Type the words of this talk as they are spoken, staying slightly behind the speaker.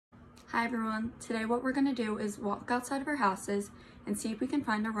Hi everyone, today what we're going to do is walk outside of our houses and see if we can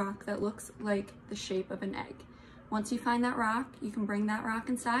find a rock that looks like the shape of an egg. Once you find that rock, you can bring that rock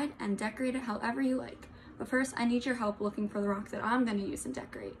inside and decorate it however you like. But first, I need your help looking for the rock that I'm going to use and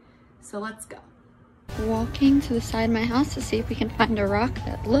decorate. So let's go. Walking to the side of my house to see if we can find a rock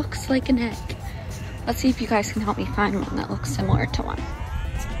that looks like an egg. Let's see if you guys can help me find one that looks similar to one.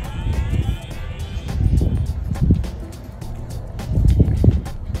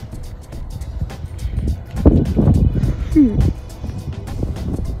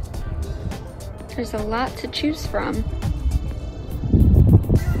 There's a lot to choose from.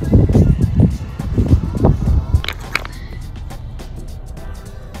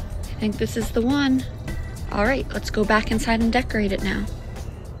 I think this is the one. All right, let's go back inside and decorate it now.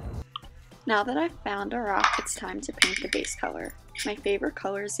 Now that I've found a rock, it's time to paint the base color. My favorite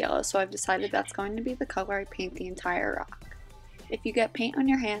color is yellow, so I've decided that's going to be the color I paint the entire rock. If you get paint on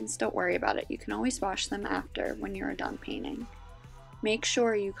your hands, don't worry about it. You can always wash them after when you're done painting. Make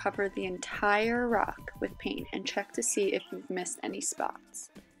sure you cover the entire rock with paint and check to see if you've missed any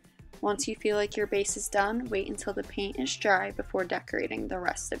spots. Once you feel like your base is done, wait until the paint is dry before decorating the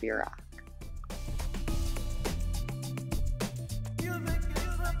rest of your rock.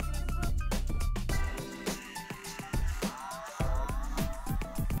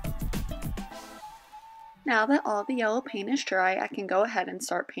 Now that all the yellow paint is dry, I can go ahead and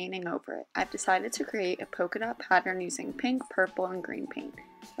start painting over it. I've decided to create a polka dot pattern using pink, purple, and green paint.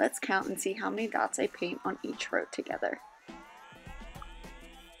 Let's count and see how many dots I paint on each row together.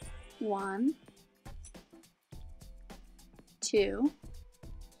 1, 2,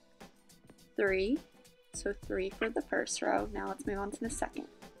 3, so 3 for the first row. Now let's move on to the second.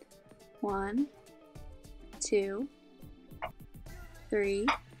 1, 2, 3,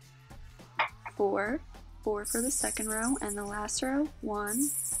 4, 4 for the second row, and the last row, 1,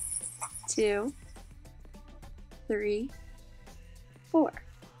 2, 3, 4.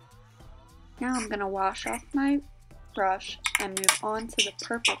 Now I'm going to wash off my brush and move on to the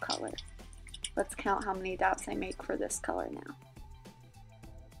purple color. Let's count how many dots I make for this color now.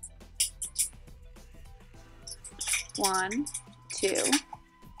 1, 2.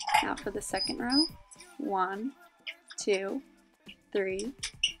 Now for the second row, 1, 2, 3.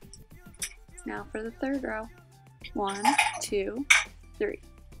 Now for the third row, 1, 2, 3.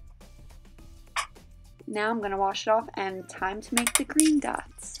 Now I'm going to wash it off and time to make the green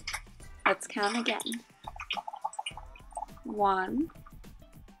dots. Let's count again. 1,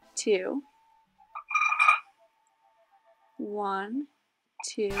 2, 1,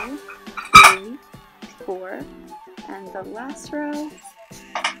 2, 3, 4, and the last row,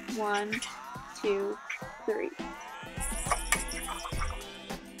 1, 2, 3.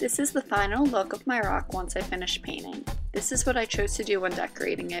 This is the final look of my rock once I finish painting. This is what I chose to do when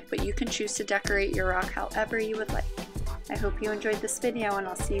decorating it, but you can choose to decorate your rock however you would like. I hope you enjoyed this video and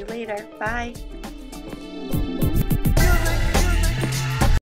I'll see you later. Bye!